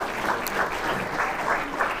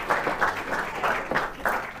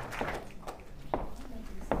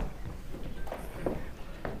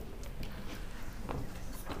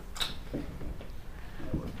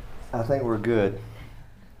I think we're good.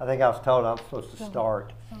 I think I was told I'm supposed to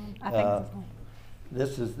start. I think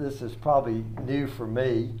This is probably new for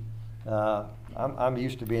me. I'm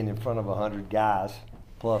used to being in front of 100 guys,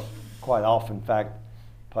 plus quite often, in fact,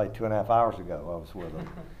 probably 2.5 hours ago I was with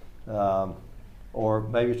them. Or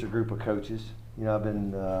maybe it's a group of coaches. You know, I've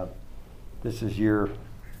been, this is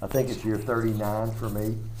I think it's year 39 for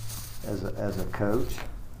me as a coach.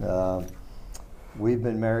 We've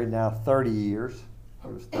been married now 30 years.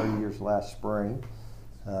 It was 30 years last spring.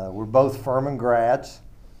 We're both Furman grads.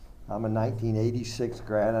 I'm a 1986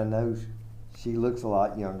 grad. I know she looks a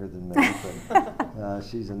lot younger than me, but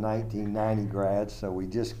she's a 1990 grad, so we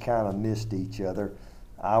just kind of missed each other.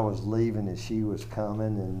 I was leaving as she was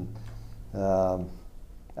coming, and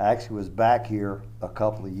I actually was back here a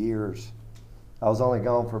couple of years. I was only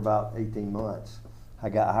gone for about 18 months. I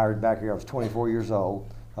got hired back here. I was 24 years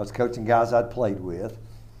old. I was coaching guys I'd played with,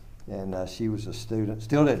 and she was a student.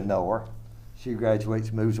 Still didn't know her. She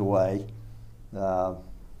graduates, moves away,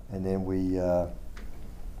 and then we,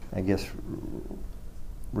 I guess,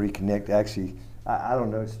 reconnect. Actually, I don't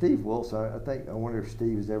know. Steve Wilson. I wonder if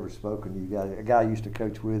Steve has ever spoken to you guys. A guy I used to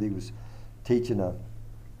coach with. He was teaching a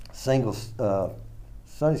single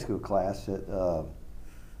Sunday school class at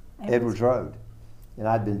Edwards Road, and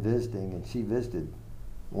I'd been visiting, and she visited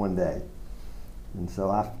one day. And so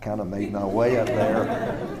I kind of made my way up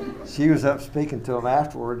there. She was up speaking to him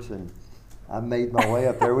afterwards, and I made my way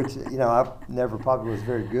up there, which, you know, I never probably was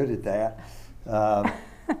very good at that.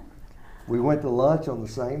 We went to lunch on the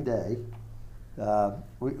same day.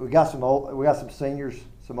 We got some seniors,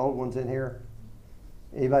 some old ones in here.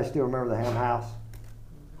 Anybody still remember the Ham House?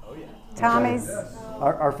 Oh yeah. Tommy's.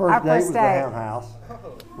 Our first date was the Ham House.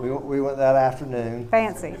 We went that afternoon.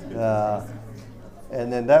 Fancy.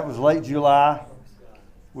 And then that was late July.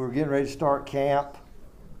 We were getting ready to start camp,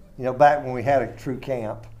 you know, back when we had a true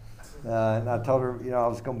camp. And I told her, you know, I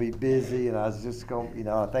was going to be busy, and I was just going, you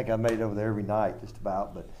know, I think I made it over there every night just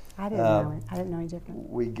about. But I didn't know it. I didn't know any different.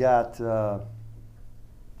 We got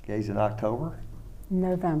engaged in October?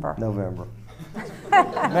 November.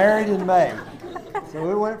 Married in May. So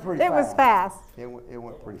it went pretty fast. It was fast. It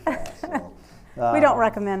went pretty fast. So, we don't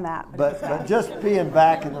recommend that. But just being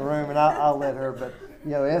back in the room, and I'll let her, but,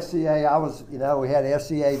 you know, FCA, you know, we had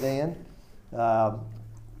FCA then,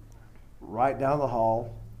 right down the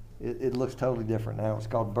hall. It looks totally different now. It's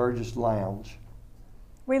called Burgess Lounge.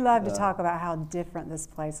 We love to talk about how different this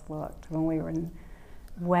place looked when we were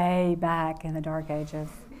way back in the dark ages.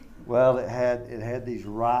 Well, it had these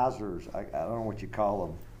risers. I don't know what you call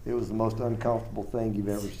them. It was the most uncomfortable thing you've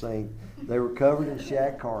ever seen. They were covered in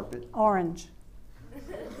shag carpet. Orange.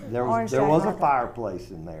 There was a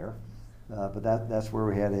fireplace in there, but that's where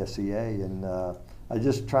we had FCA. And I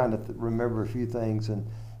just trying to remember a few things. And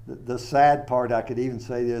the sad part, I could even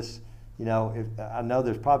say this, you know, I know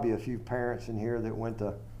there's probably a few parents in here that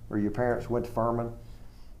your parents went to Furman.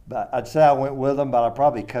 But I'd say I went with them, but I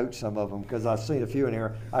probably coached some of them because I've seen a few in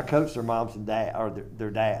here. I coached their moms and their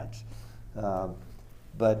dads.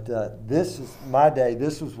 But this is my day.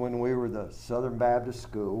 This was when we were the Southern Baptist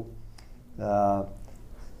School.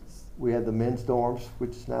 We had the men's dorms,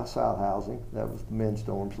 which is now South Housing. That was the men's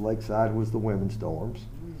dorms. Lakeside was the women's dorms.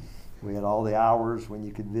 We had all the hours when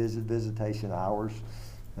you could visit, visitation hours.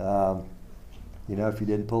 You know, if you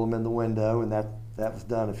didn't pull them in the window, and that was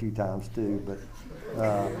done a few times too. But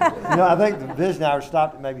you know, I think the visiting hours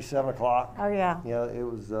stopped at maybe 7 o'clock. Oh yeah. You know, it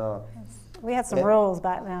was. We had some rules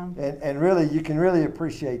back then. And really, you can really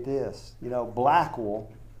appreciate this. You know, Blackwell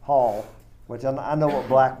Hall, which I know what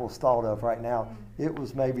Blackwell's thought of right now. It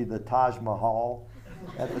was maybe the Taj Mahal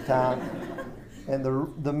at the time. And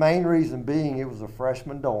the main reason being it was a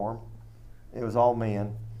freshman dorm. It was all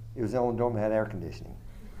men. It was the only dorm that had air conditioning.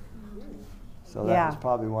 So that was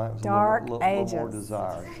probably why it was a little more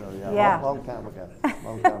desired. So yeah. Long time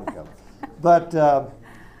ago. But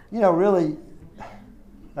you know, really,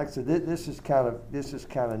 like I said, this is kind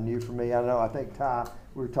of new for me. I know. I think Ty,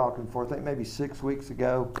 we were talking before. I think maybe 6 weeks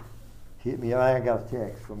ago, hit me. I got a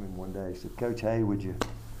text from him one day. He said, "Coach, hey, would you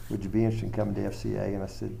be interested in coming to FCA?" And I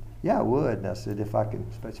said, "Yeah, I would." And I said,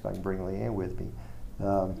 especially if I can bring LeeAnn with me.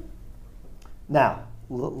 Now,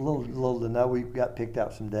 little to know, we got picked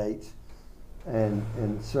out some dates, and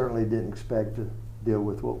certainly didn't expect to deal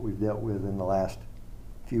with what we've dealt with in the last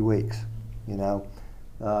few weeks. You know,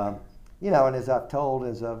 and as I've told,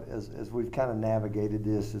 as we've kind of navigated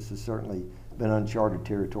this has certainly been uncharted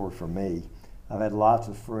territory for me. I've had lots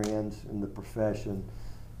of friends in the profession.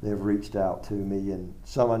 They've reached out to me, and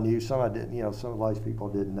some I knew, some I didn't. You know, some of these people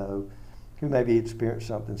I didn't know, who maybe experienced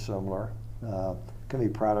something similar. Can be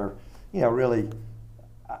proud of. You know, really,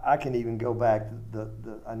 I can even go back.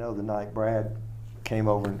 I know the night Brad came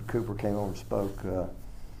over and Cooper came over and spoke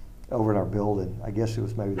over in our building. I guess it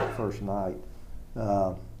was maybe that first night.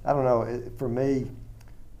 I don't know. For me,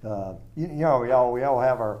 you know, we all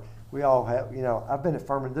have. You know, I've been at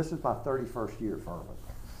Furman. This is my 31st year at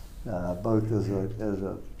Furman, both as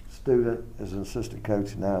a student, as an assistant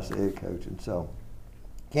coach, and now as the head coach. And so,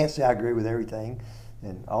 can't say I agree with everything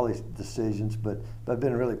and all these decisions, but I've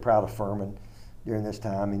been really proud of Furman during this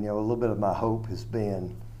time. And, you know, a little bit of my hope has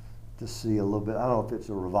been to see a little bit, I don't know if it's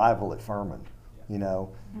a revival at Furman, you know,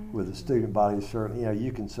 with the student body. Certainly, you know,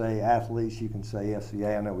 you can say athletes, you can say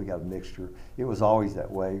FCA. I know we got a mixture. It was always that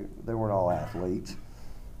way. They weren't all athletes.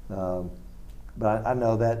 But I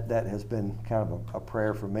know that has been kind of a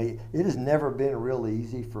prayer for me. It has never been real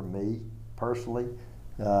easy for me personally.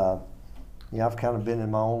 You know, I've kind of been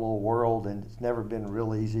in my own little world, and it's never been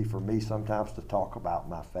real easy for me sometimes to talk about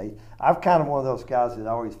my faith. I'm kind of one of those guys that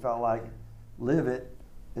always felt like live it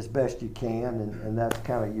as best you can, and that's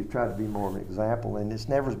kind of, you try to be more of an example, and it's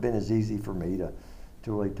never been as easy for me to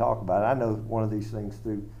really talk about it. I know one of these things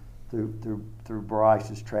through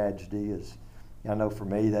Bryce's tragedy is, I know for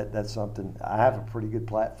me that's something, I have a pretty good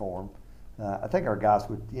platform. I think our guys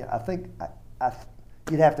would, you know, I think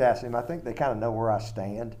you'd have to ask them. I think they kind of know where I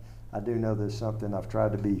stand. I do know there's something I've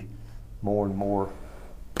tried to be more and more,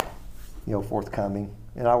 you know, forthcoming,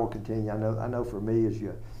 and I will continue. I know for me, as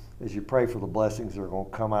you pray for the blessings that are going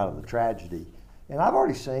to come out of the tragedy, and I've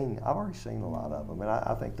already seen a lot of them, and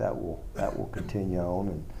I think that will continue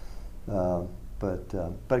on. And but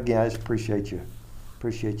again, I just appreciate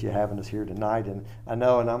you having us here tonight. And I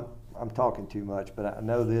know, and I'm talking too much, but I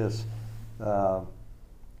know this.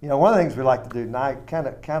 You know, one of the things we like to do tonight, kind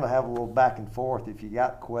of have a little back and forth. If you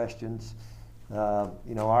got questions, you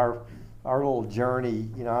know, our little journey.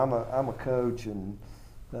 You know, I'm a coach, and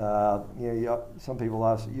you know, some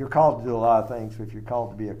people you're called to do a lot of things. If you're called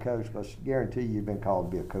to be a coach, but I guarantee you've been called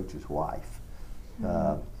to be a coach's wife. You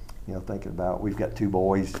know, thinking about, we've got 2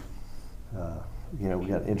 boys. You know, we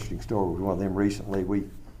got an interesting story with one of them recently.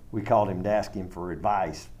 We called him to ask him for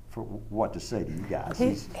advice for what to say to you guys.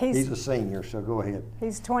 He's a senior, so go ahead.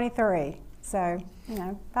 He's 23, so, you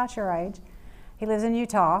know, about your age. He lives in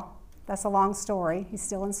Utah. That's a long story. He's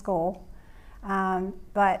still in school.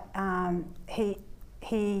 But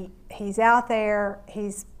he's out there.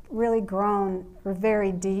 He's really grown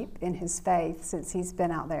very deep in his faith since he's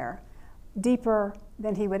been out there, deeper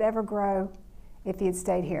than he would ever grow if he had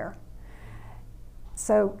stayed here.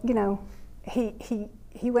 So, you know,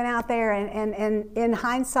 he went out there, and in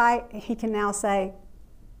hindsight, he can now say,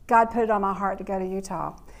 God put it on my heart to go to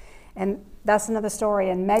Utah. And that's another story,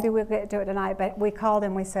 and maybe we'll get to it tonight, but we called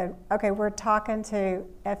him, we said, okay, we're talking to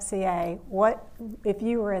FCA. What, if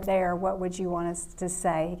you were there, what would you want us to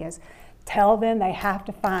say? He goes, tell them they have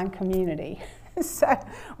to find community. So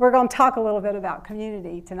we're going to talk a little bit about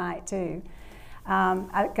community tonight, too.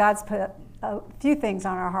 God's put a few things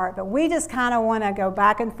on our heart, but we just kind of want to go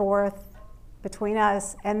back and forth between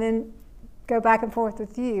us, and then go back and forth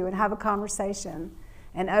with you and have a conversation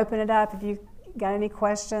and open it up if you got any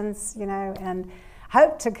questions, you know, and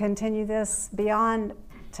hope to continue this beyond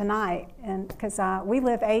tonight. And because we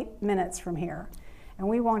live 8 minutes from here, and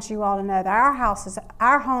we want you all to know that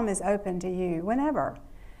our home is open to you whenever.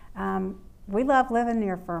 We love living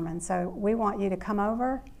near Furman, so we want you to come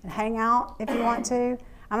over and hang out if you want to.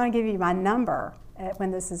 I'm going to give you my number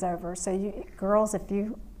when this is over. So you girls, if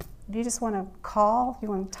you just want to call, if you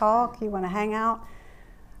want to talk, you want to hang out,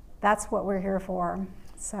 that's what we're here for.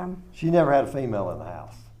 So she never had a female in the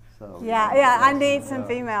house. So yeah, I need some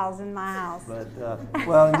females in my house. But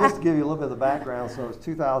well, and just to give you a little bit of the background, so it was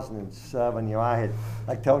 2007. You know, I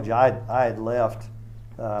told you, I had left.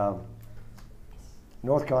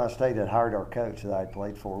 North Carolina State had hired our coach that I had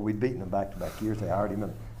played for. We'd beaten them back-to-back years. They hired him,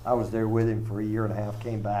 and I was there with him for a year and a half.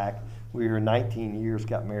 Came back. We were 19 years.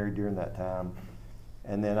 Got married during that time.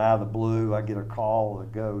 And then out of the blue, I get a call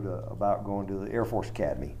about going to the Air Force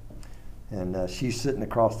Academy. And she's sitting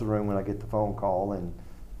across the room when I get the phone call, and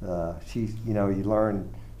she's, you know, you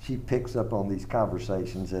learn, she picks up on these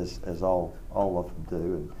conversations as all of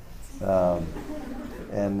them do.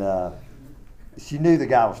 And she knew the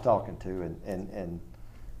guy I was talking to,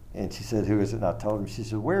 and she said, who is it? And I told him. She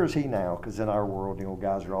said, where is he now? Because in our world, you know,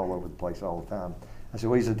 guys are all over the place all the time. I said,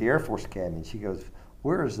 well, he's at the Air Force Academy. And she goes,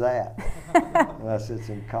 where is that? And I said, it's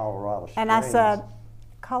in Colorado Springs. And I said,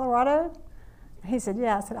 Colorado? He said,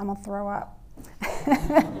 yeah. I said, I'm going to throw up.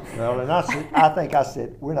 Well, and I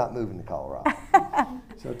said, we're not moving to Colorado.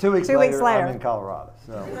 So 2 weeks later, I'm in Colorado.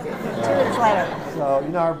 So 2 weeks later. So, you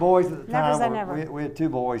know, our boys at the time, we had 2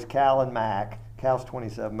 boys, Cal and Mac. Cal's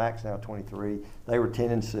 27, Mac's now 23. They were 10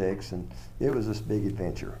 and 6, and it was this big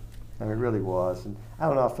adventure. I mean, it really was. And I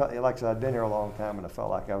don't know, I felt, like I said, I'd been here a long time, and I felt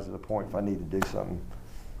like I was at a point, if I need to do something,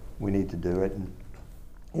 we need to do it. And,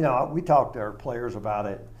 you know, we talked to our players about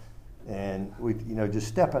it, and we, you know, just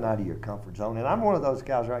stepping out of your comfort zone. And I'm one of those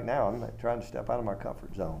guys right now. I'm trying to step out of my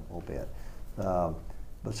comfort zone a little bit.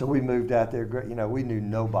 But so we moved out there. You know, we knew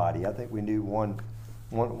nobody. I think we knew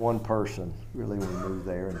one person really when we moved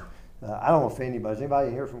there. And I don't know if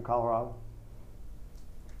anybody here from Colorado?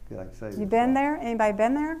 Good, I can say. You been there? Anybody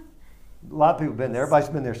been there? A lot of people have been there. Everybody's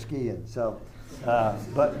been there skiing. So,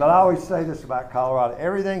 but I always say this about Colorado: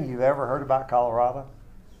 everything you've ever heard about Colorado,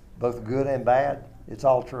 both good and bad, it's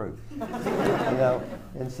all true. You know,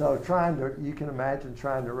 and so you can imagine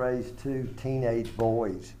trying to raise 2 teenage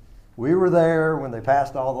boys. We were there when they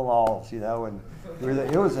passed all the laws, you know, and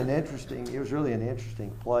it was really an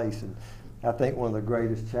interesting place. And I think one of the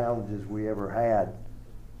greatest challenges we ever had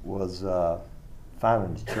was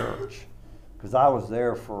finding a church, because I was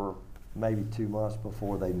there for maybe 2 months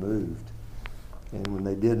before they moved. And when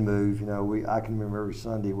they did move, you know, I can remember every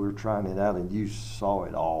Sunday we were trying it out, and you saw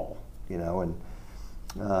it all, you know. And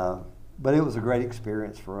but it was a great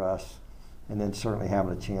experience for us. And then certainly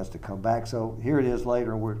having a chance to come back. So here it is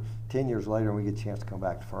later, and we're 10 years later, and we get a chance to come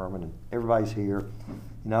back to Furman, and everybody's here.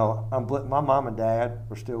 You know, my mom and dad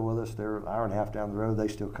are still with us. They're an hour and a half down the road. They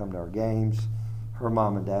still come to our games. Her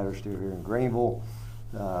mom and dad are still here in Greenville.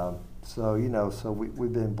 So, you know,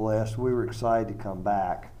 we've been blessed. We were excited to come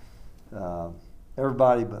back.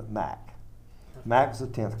 Everybody but Mac. Mac's a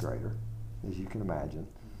 10th grader, as you can imagine.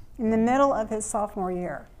 In the middle of his sophomore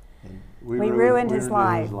year. And we ruined his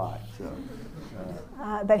life. So,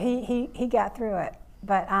 but he got through it.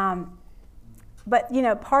 But you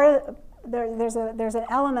know, there's an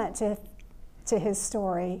element to his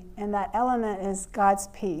story, and that element is God's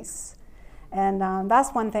peace. And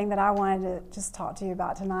that's one thing that I wanted to just talk to you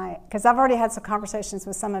about tonight, because I've already had some conversations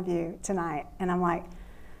with some of you tonight, and I'm like,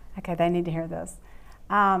 okay, they need to hear this.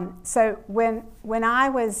 So when I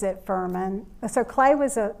was at Furman, so Clay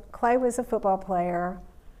was a football player.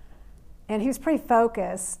 And he was pretty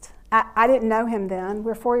focused. I didn't know him then.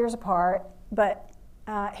 We're 4 years apart, but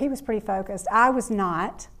he was pretty focused. I was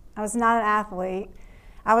not. I was not an athlete.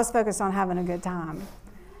 I was focused on having a good time.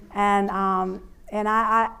 And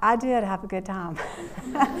I did have a good time.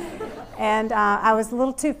 And I was a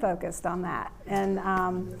little too focused on that. And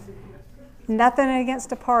nothing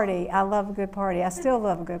against a party. I love a good party. I still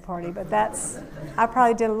love a good party, but I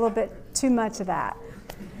probably did a little bit too much of that.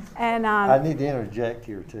 And I need to interject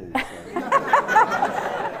here too.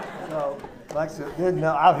 So like I said,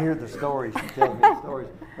 no, I've heard the stories. She tells me the stories.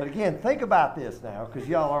 But again, think about this now, because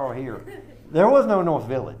y'all are here. There was no North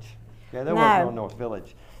Village. Okay, there was no North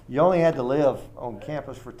Village. You only had to live on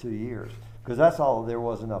campus for 2 years, because that's all there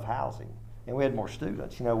was enough housing, and we had more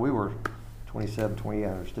students. You know, we were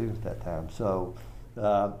 2,800 students at that time. So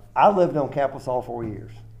I lived on campus all 4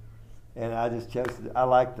 years, and I just chose.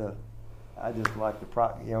 I just like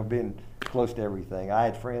you know, being close to everything. I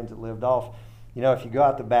had friends that lived off, you know, if you go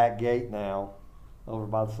out the back gate now, over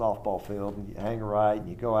by the softball field, and you hang a right, and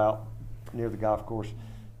you go out near the golf course,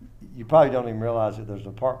 you probably don't even realize that there's an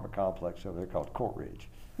apartment complex over there called Court Ridge.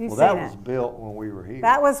 That was built when we were here.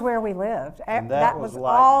 That was where we lived. And that was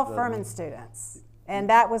like all Furman students. And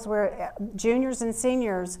that was where juniors and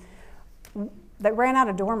seniors, they ran out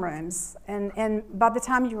of dorm rooms. And by the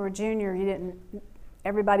time you were a junior,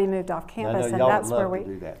 everybody moved off campus, and that's where we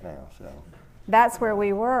do that now. So that's where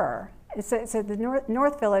we were. So the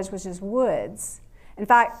North Village was just woods. In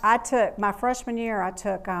fact, my freshman year, I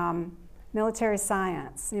took military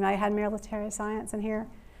science. Anybody had military science in here?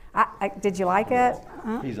 Did you like it?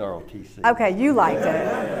 He's ROTC. Okay, you liked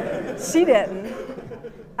it. She didn't.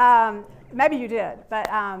 Maybe you did, but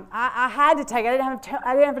I had to take it. I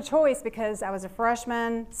didn't have a choice, because I was a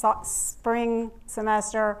freshman, spring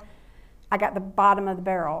semester. I got the bottom of the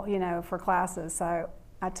barrel, you know, for classes. So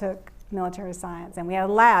I took military science, and we had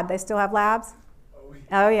a lab. They still have labs?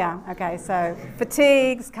 Oh yeah. Okay. So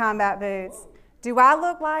fatigues, combat boots. Do I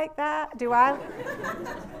look like that? Do I?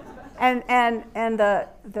 And the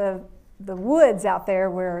woods out there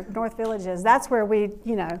where North Village is, that's where we,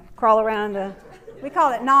 you know, crawl around. We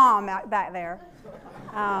call it Nom out back there.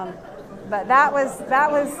 But that was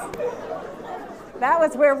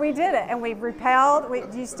where we did it, and we repelled.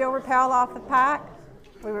 Do you still repel off the pack?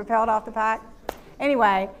 We repelled off the pack.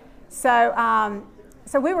 Anyway, so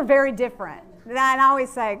we were very different. And I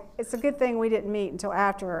always say it's a good thing we didn't meet until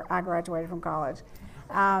after I graduated from college.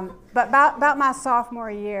 But about my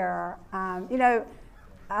sophomore year, you know,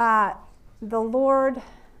 the Lord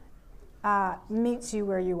meets you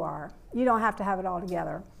where you are. You don't have to have it all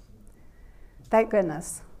together. Thank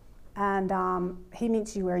goodness. And he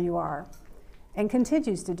meets you where you are and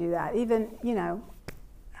continues to do that, even,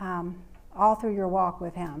 all through your walk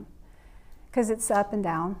with him. Because it's up and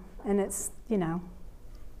down, and it's,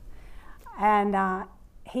 And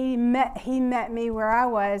he met me where I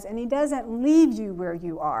was, and he doesn't leave you where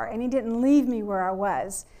you are, and he didn't leave me where I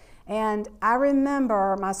was. And I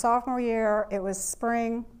remember my sophomore year, it was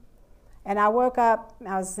spring, and I woke up,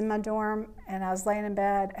 I was in my dorm, and I was laying in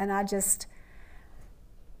bed, and I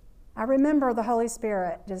remember the Holy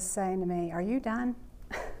Spirit just saying to me, "Are you done?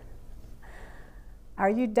 Are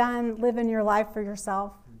you done living your life for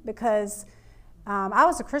yourself?" Because I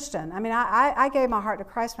was a Christian. I mean, I gave my heart to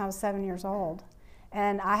Christ when I was 7 years old.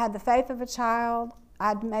 And I had the faith of a child.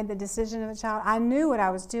 I'd made the decision of a child. I knew what I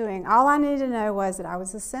was doing. All I needed to know was that I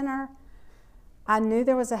was a sinner. I knew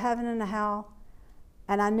there was a heaven and a hell.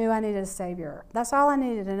 And I knew I needed a Savior. That's all I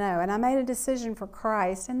needed to know. And I made a decision for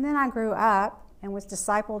Christ. And then I grew up and was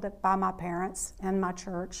discipled by my parents and my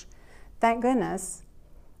church. Thank goodness.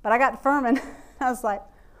 But I got to Furman. I was like,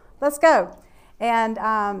 let's go. And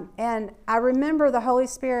I remember the Holy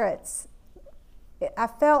Spirit's, I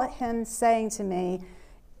felt him saying to me,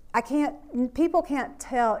 people can't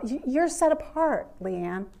tell, you're set apart,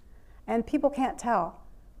 LeeAnn, and people can't tell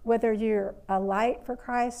whether you're a light for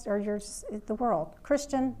Christ or you're the world,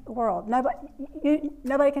 Christian world.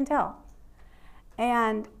 Nobody can tell.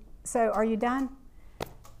 And so, are you done?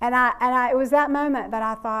 And it was that moment that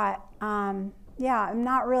I thought, I'm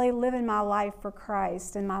not really living my life for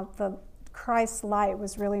Christ, and the Christ's light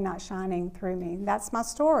was really not shining through me. That's my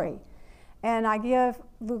story. And I give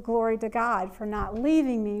the glory to God for not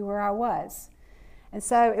leaving me where I was. And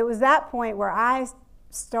so it was that point where I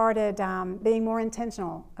started being more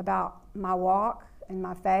intentional about my walk and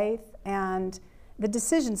my faith and the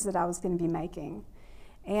decisions that I was going to be making.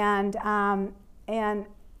 And I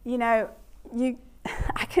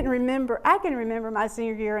can remember my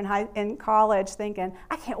senior year in college thinking,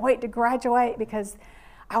 I can't wait to graduate because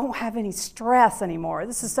I won't have any stress anymore.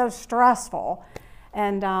 This is so stressful.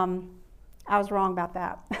 And I was wrong about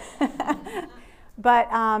that. But,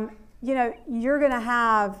 you're going to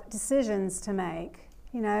have decisions to make,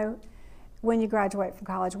 when you graduate from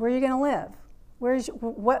college. Where are you going to live?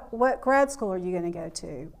 What grad school are you going to go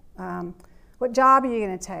to? What job are you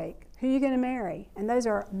going to take? Who are you going to marry? And those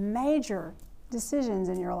are major decisions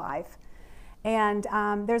in your life. And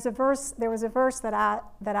there was a verse that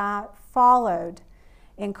I followed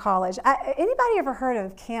in college. Anybody ever heard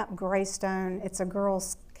of Camp Greystone? It's a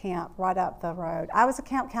girls' camp right up the road. I was a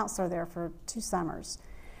camp counselor there for 2 summers.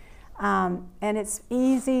 And it's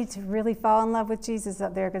easy to really fall in love with Jesus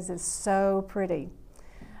up there because it's so pretty.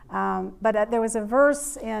 But there was a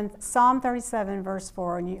verse in Psalm 37, verse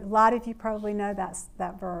 4, and a lot of you probably know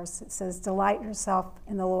that verse. It says, "Delight yourself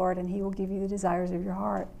in the Lord, and he will give you the desires of your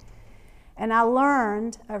heart." And I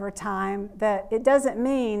learned over time that it doesn't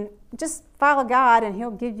mean just follow God and he'll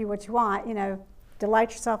give you what you want.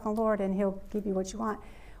 Delight yourself in the Lord and he'll give you what you want.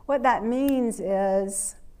 What that means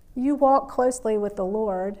is you walk closely with the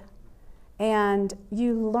Lord and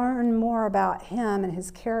you learn more about him and his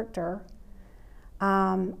character,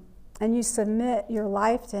 and you submit your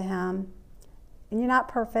life to him. And you're not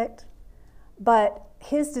perfect, but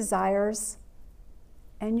his desires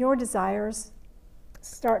and your desires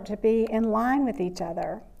start to be in line with each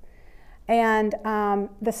other. And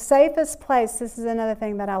the safest place, this is another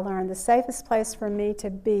thing that I learned, the safest place for me to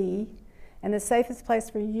be and the safest place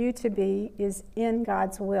for you to be is in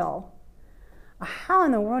God's will. How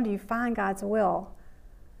in the world do you find God's will?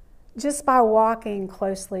 Just by walking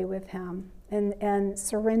closely with him and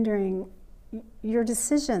surrendering your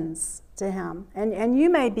decisions to him. And you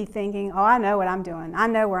may be thinking, oh, I know what I'm doing. I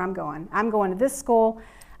know where I'm going. I'm going to this school.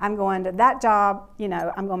 I'm going to that job.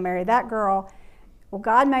 I'm going to marry that girl. Well,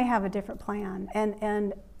 God may have a different plan.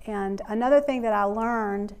 And another thing that I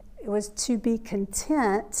learned was to be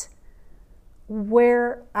content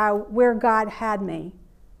where God had me.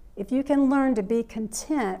 If you can learn to be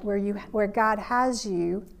content where God has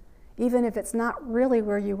you, even if it's not really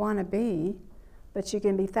where you want to be, but you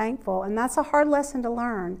can be thankful. And that's a hard lesson to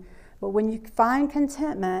learn. But when you find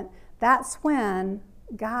contentment, that's when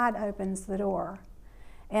God opens the door.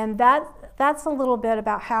 And that's a little bit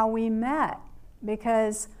about how we met,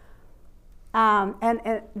 because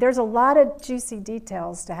and there's a lot of juicy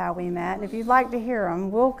details to how we met. And if you'd like to hear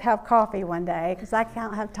them, we'll have coffee one day, because I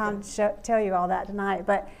can't have time to tell you all that tonight.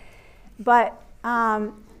 But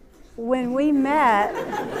when we met,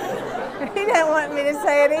 he didn't want me to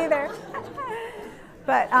say it either.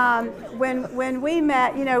 But when we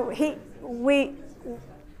met,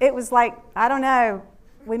 it was like, I don't know,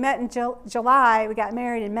 we met in July, we got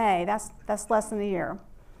married in May. That's less than a year.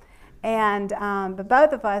 And but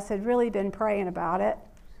both of us had really been praying about it,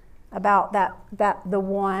 about that the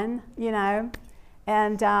one, you know,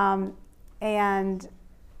 and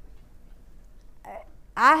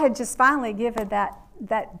I had just finally given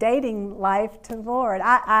that dating life to the Lord.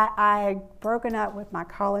 I had broken up with my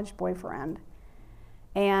college boyfriend,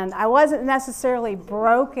 and I wasn't necessarily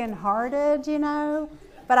broken-hearted, you know,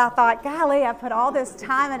 but I thought, golly, I put all this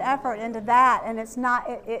time and effort into that, and it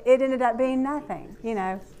ended up being nothing, you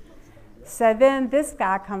know. So then this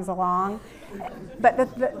guy comes along, but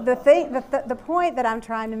the point that I'm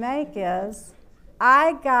trying to make is,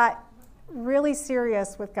 I got really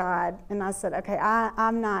serious with God, and I said, okay,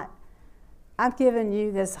 I'm giving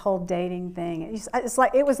you this whole dating thing.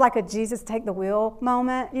 It was like a Jesus take the wheel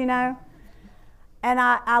moment, you know. And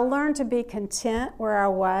I learned to be content where I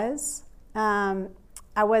was.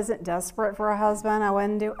 I wasn't desperate for a husband. I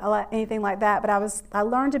wouldn't do anything like that. But I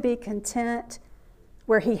learned to be content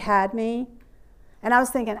where He had me. And I was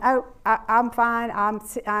thinking, oh, I'm fine.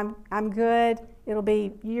 I'm good. It'll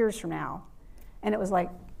be years from now. And it was like,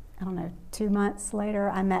 I don't know, 2 months later,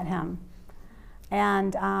 I met him.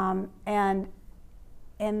 And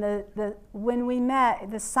when we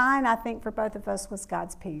met, the sign, I think, for both of us was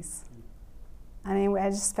God's peace. I mean, we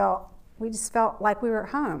just felt like we were at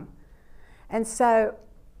home. And so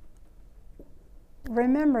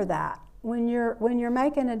remember that when you're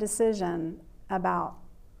making a decision about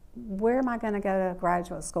where am I going to go to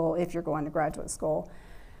graduate school, if you're going to graduate school,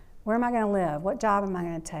 where am I going to live, what job am I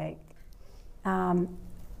going to take,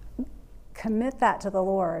 commit that to the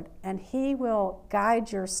Lord, and He will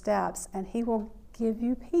guide your steps, and He will give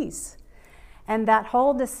you peace. And that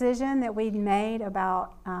whole decision that we made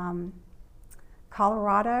about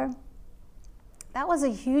Colorado, that was a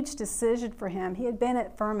huge decision for him. He had been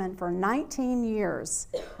at Furman for 19 years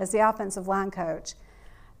as the offensive line coach.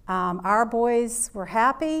 Our boys were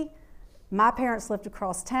happy. My parents lived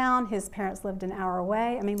across town. His parents lived an hour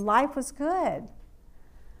away. I mean, life was good.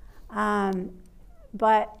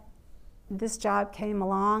 But this job came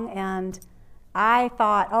along, and I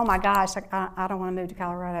thought, oh my gosh, I don't want to move to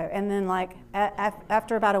Colorado. And then, like,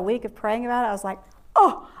 after about a week of praying about it, I was like,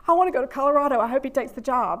 oh, I want to go to Colorado. I hope he takes the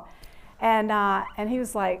job. And he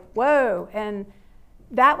was like, whoa. And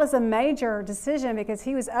that was a major decision because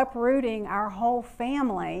he was uprooting our whole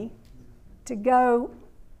family to go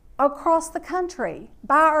across the country.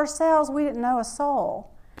 By ourselves, we didn't know a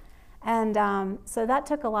soul. And so that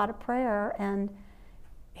took a lot of prayer, and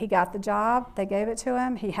he got the job. They gave it to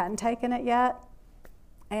him. He hadn't taken it yet.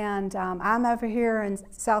 And I'm over here in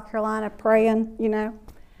South Carolina praying, you know.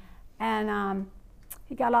 And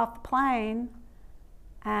he got off the plane,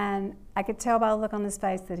 and I could tell by the look on his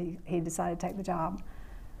face that he decided to take the job.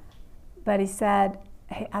 But he said,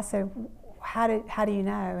 I said, how do you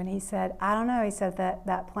know? And he said, I don't know. He said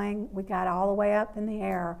that plane, we got all the way up in the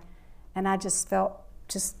air, and I just felt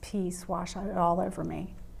peace wash all over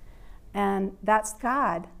me. And that's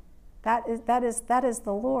God. That is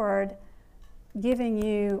the Lord giving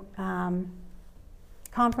you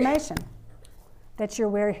confirmation that you're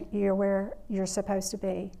where you're supposed to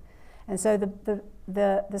be. And so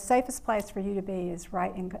the safest place for you to be is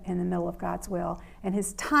right in the middle of God's will, and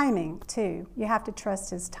His timing too. You have to trust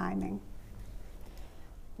His timing.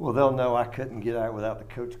 Well, they'll know I couldn't get out without the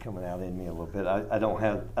coach coming out in me a little bit. I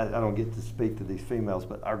don't get to speak to these females,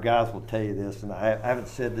 but our guys will tell you this, and I haven't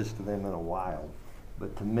said this to them in a while.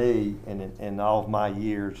 But to me, and in all of my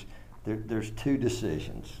years, there's two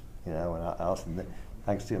decisions, you know, and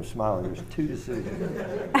I can see them smiling. There's two decisions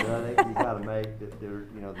that I think you got to make that they're,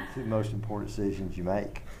 you know, the two most important decisions you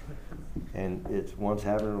make. And it's one's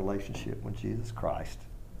having a relationship with Jesus Christ,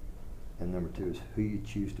 and number two is who you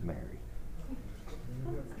choose to marry.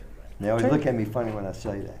 They always look at me funny when I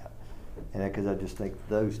say that, and because I just think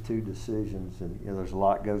those two decisions, and you know, there's a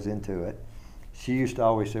lot goes into it. She used to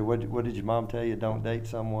always say, "What did your mom tell you? Don't date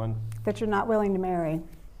someone that you're not willing to marry."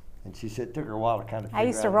 And she said it took her a while to kind of. I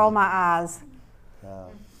used to roll my eyes.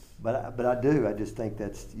 But I do. I just think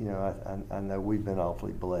that's, you know, I know we've been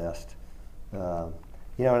awfully blessed. You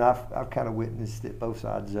know, and I've kind of witnessed it, both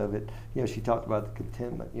sides of it. You know, she talked about the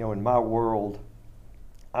contentment. You know, in my world,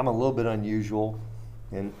 I'm a little bit unusual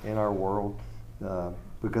in our world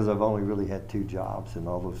because I've only really had 2 jobs in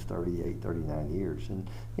all those 38, 39 years. And,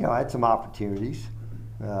 you know, I had some opportunities.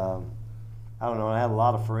 I don't know, I had a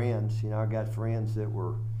lot of friends. You know, I got friends that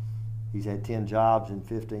he's had 10 jobs in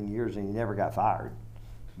 15 years and he never got fired.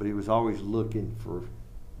 But he was always looking for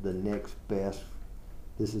the next best,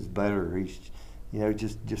 this is better. He's, you know,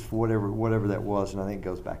 just whatever that was. And I think it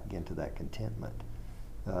goes back again to that contentment.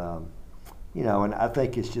 You know, and I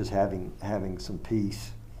think it's just having some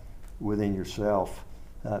peace within yourself.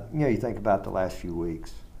 You know, you think about the last few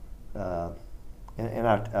weeks, and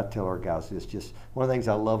I tell our guys, it's just one of the things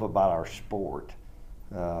I love about our sport.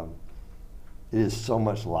 It is so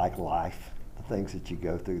much like life, the things that you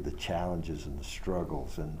go through, the challenges and the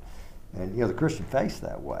struggles, and you know, the Christian faith's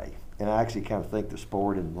that way. And I actually kind of think the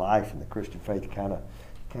sport and life and the Christian faith kind of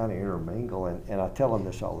intermingle. And I tell them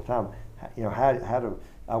this all the time. You know, how do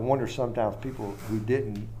I wonder sometimes people who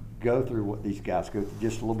didn't go through what these guys go through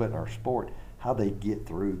just a little bit in our sport, how they get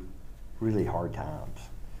through really hard times.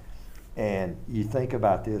 And you think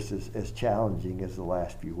about this as challenging as the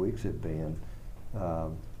last few weeks have been.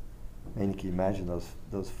 And you can imagine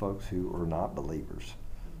those folks who are not believers,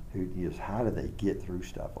 who just how do they get through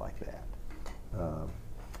stuff like that?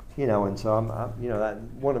 You know, and so I'm you know, that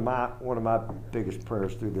one of my biggest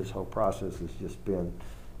prayers through this whole process has just been,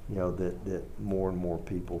 you know, that more and more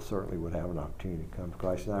people certainly would have an opportunity to come to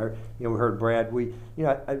Christ. And I heard, you know, we heard Brad. You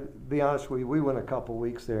know, I be honest with you, we went a couple of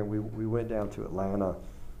weeks there, and we went down to Atlanta,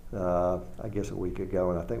 I guess a week ago,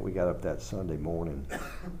 and I think we got up that Sunday morning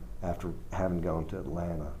after having gone to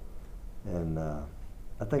Atlanta. And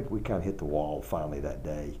I think we kind of hit the wall finally that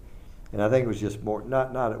day. And I think it was just more,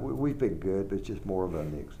 we've been good, but it's just more of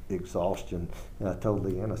an exhaustion. And I told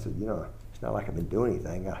LeeAnn, I said, you know, it's not like I've been doing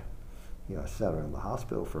anything. I sat around the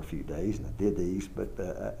hospital for a few days and I did these,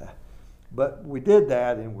 but we did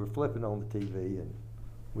that, and we're flipping on the TV, and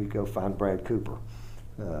we go find Brad Cooper.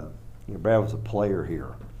 You know, Brad was a player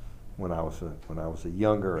here when I was a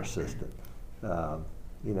younger assistant.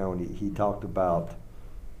 You know, and he talked about,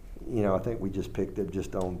 you know, I think we just picked up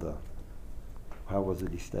just on the, how was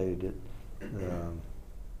it he stated it?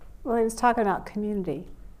 Well, he was talking about community,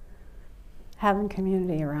 having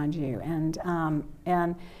community around you, and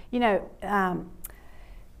you know,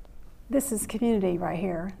 this is community right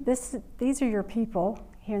here. These are your people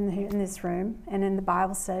here in this room, and in the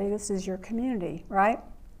Bible study, this is your community, right?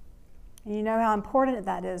 And you know how important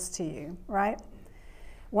that is to you, right?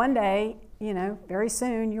 One day, you know, very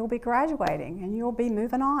soon, you'll be graduating and you'll be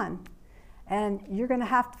moving on, and you're going to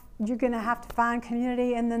have to find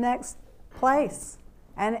community in the next place,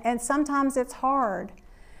 and sometimes it's hard.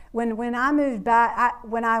 When I moved back,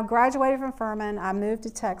 when I graduated from Furman, I moved to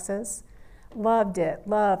Texas. Loved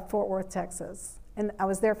Fort Worth, Texas, and I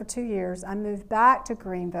was there for 2 years. I moved back to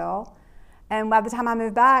Greenville, and by the time I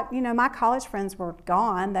moved back, you know, my college friends were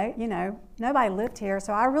gone. You know, nobody lived here,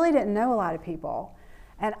 so I really didn't know a lot of people.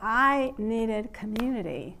 And I needed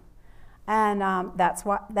community, and that's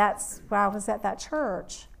why I was at that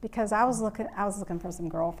church, because I was looking for some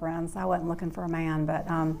girlfriends. I wasn't looking for a man, but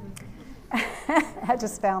I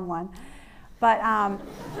just found one. But I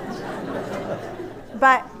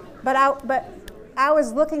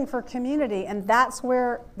was looking for community, and that's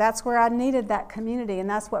where I needed that community, and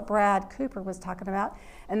that's what Brad Cooper was talking about,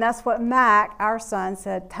 and that's what Mac, our son,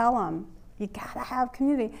 said. Tell him you gotta have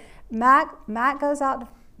community. Mac goes out to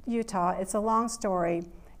Utah. It's a long story.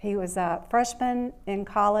 He was a freshman in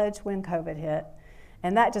college when COVID hit,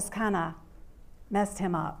 and that just kind of messed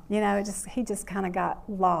him up. You know, he just kind of got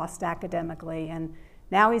lost academically, and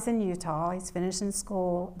now he's in Utah. He's finishing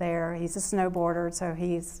school there. He's a snowboarder, so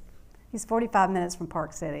he's 45 minutes from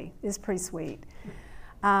Park City. It's pretty sweet.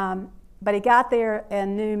 But he got there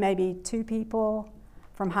and knew maybe 2 people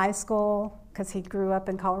from high school, because he grew up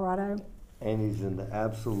in Colorado. And he's in the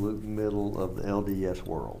absolute middle of the LDS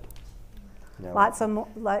world. You know, lots of,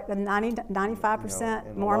 like 95% you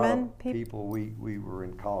know, Mormon people. We were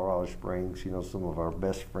in Colorado Springs. You know, some of our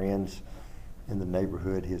best friends in the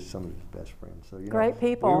neighborhood. Some of his best friends. So, you know, great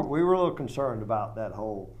people. We were a little concerned about that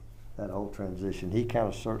whole transition. He kind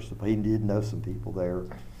of searched. He did know some people there.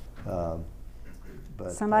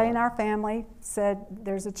 But somebody in our family said,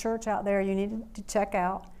 "There's a church out there you need to check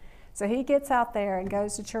out." So he gets out there and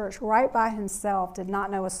goes to church right by himself, did not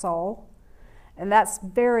know a soul. And that's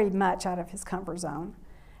very much out of his comfort zone.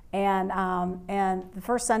 And the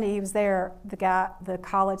first Sunday he was there, the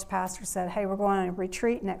college pastor said, "Hey, we're going on a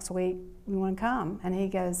retreat next week. You want to come?" And he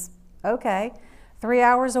goes, "Okay." 3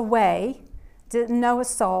 hours away, didn't know a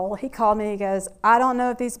soul. He called me, he goes, "I don't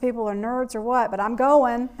know if these people are nerds or what, but I'm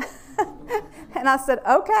going." And I said,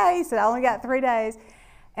 "Okay." He said, "I only got 3 days."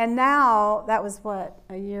 And now, that was what,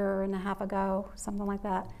 a year and a half ago, something like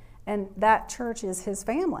that. And that church is his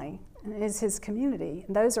family, and is his community.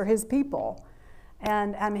 And those are his people.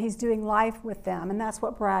 And he's doing life with them. And that's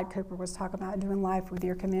what Brad Cooper was talking about, doing life with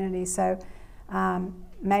your community. So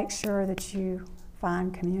make sure that you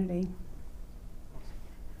find community.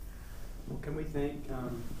 Well, can we thank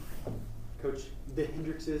Coach the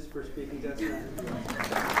Hendrixes for speaking to us tonight?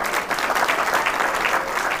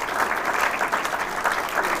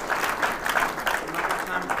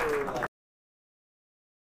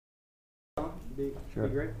 Sure.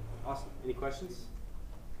 That'd be great. Awesome. Any questions?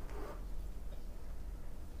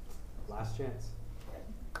 Last chance.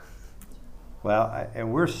 Well,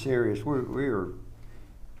 and we're serious. We're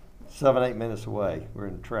 7-8 minutes away. We're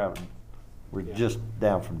in Travis. We're just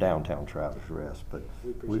down from downtown Travis Rest, but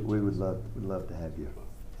we would love to have you.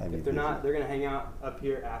 If they're not, they're going to hang out up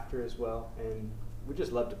here after as well, and we'd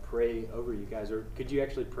just love to pray over you guys. Or could you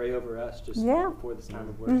actually pray over us just before this time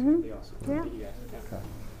of worship? That'd be awesome. Yeah. You guys. Yeah.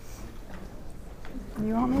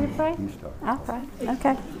 You want me to pray? You start. I'll pray.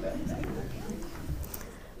 Okay.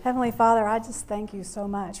 Heavenly Father, I just thank you so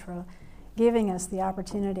much for giving us the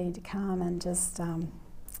opportunity to come and just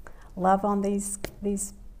love on these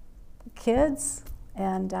kids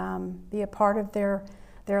and be a part of their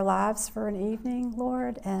lives for an evening,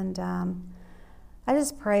 Lord. And I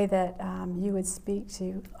just pray that you would speak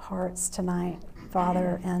to hearts tonight,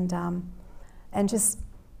 Father, and just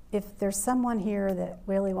if there's someone here that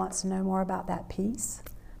really wants to know more about that peace,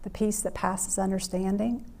 the peace that passes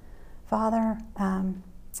understanding, Father,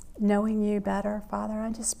 knowing you better, Father,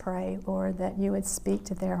 I just pray, Lord, that you would speak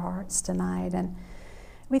to their hearts tonight. And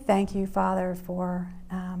we thank you, Father, for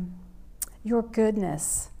your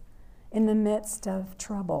goodness in the midst of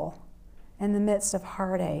trouble, in the midst of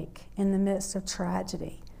heartache, in the midst of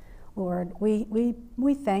tragedy. Lord, we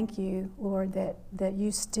thank you, Lord, that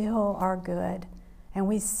you still are good, and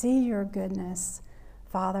we see your goodness,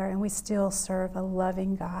 Father, and we still serve a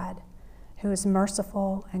loving God who is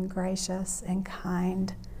merciful and gracious and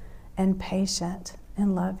kind and patient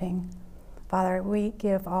and loving. Father, we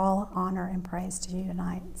give all honor and praise to you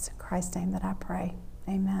tonight. It's in Christ's name that I pray.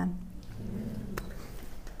 Amen.